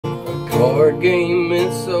game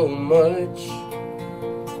meant so much.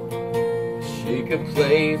 She could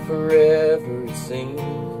play forever, it seemed.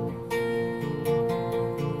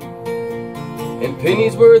 And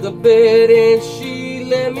pennies were the bet, and she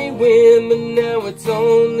let me win. But now it's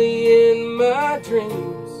only in my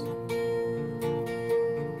dreams.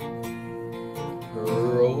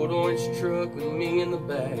 Her old orange truck with me in the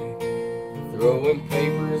back, throwing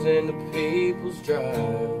papers into people's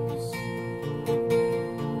drives.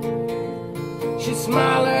 She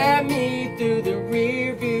smiled at me through the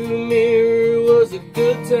rearview mirror. It was a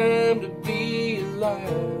good time to be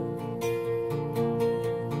alive.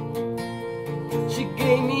 She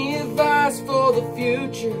gave me advice for the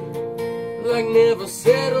future, like never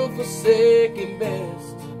settle for second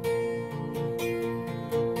best.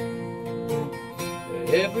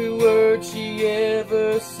 Every word she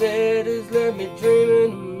ever said has left me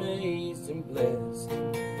dreaming, amazed and blessed.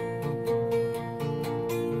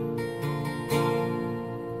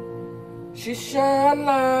 She shined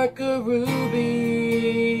like a ruby,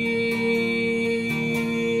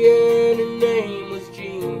 and her name was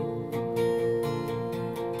Jean.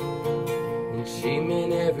 And she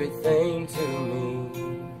meant everything to me.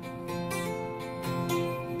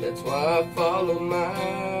 That's why I follow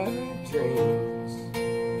my dreams.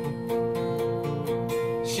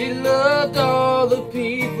 She loved all the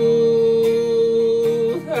people,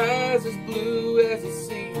 eyes as blue as the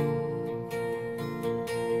sea.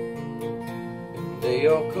 And they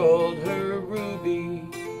all called her Ruby,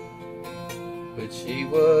 but she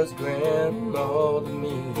was grandma to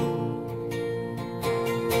me.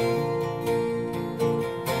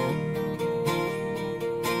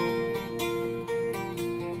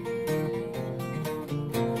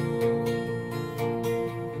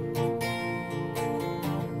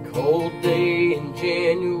 Cold day in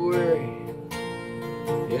January,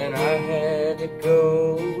 and I had to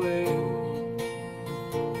go away.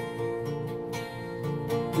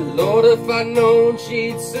 Lord, if I'd known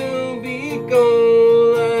she'd soon be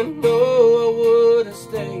gone, I know I would have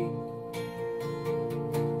stayed.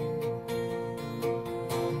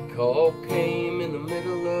 Call came in the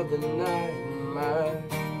middle of the night, and my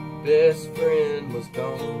best friend was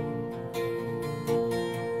gone.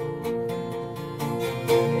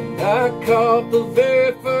 I caught the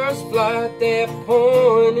very first flight that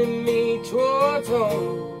pointed me towards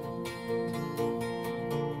home.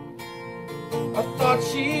 I thought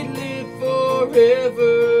she'd live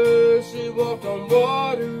forever. She walked on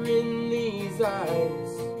water in these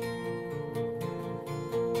eyes.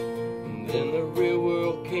 And then the real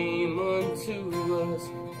world came unto us.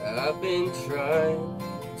 I've been trying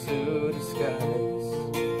to disguise.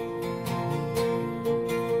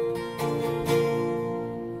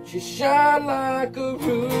 She shined like a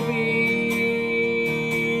ruby,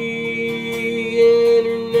 and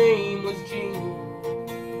her name was Jean.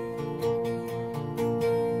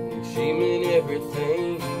 And she meant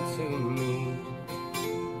everything to me.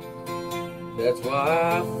 That's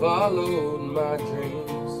why I followed my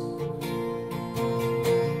dreams.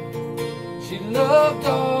 She loved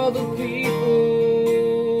all the people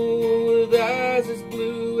with eyes as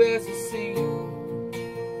blue as the sea.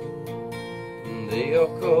 They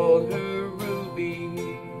all called her Ruby,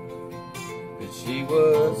 but she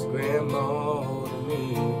was grandma to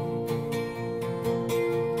me.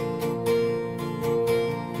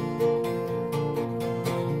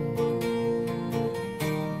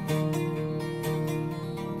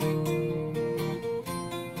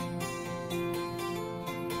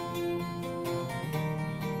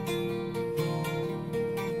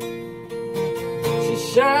 She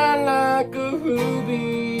shined like a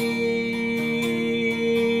ruby,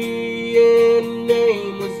 and her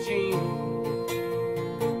name was Jean.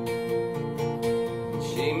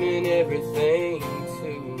 She meant everything to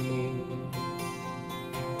me.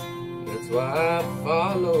 That's why I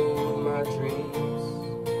followed my dreams.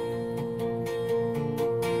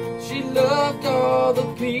 She loved all the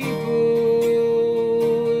people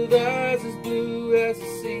with eyes as blue as the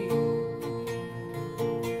sea.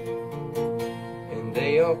 And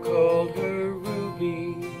they all called her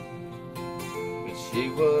Ruby, but she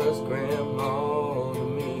was grandma to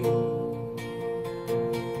me.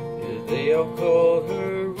 Yeah, they all called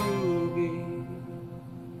her Ruby,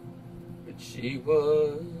 but she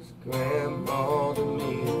was grandma to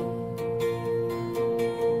me.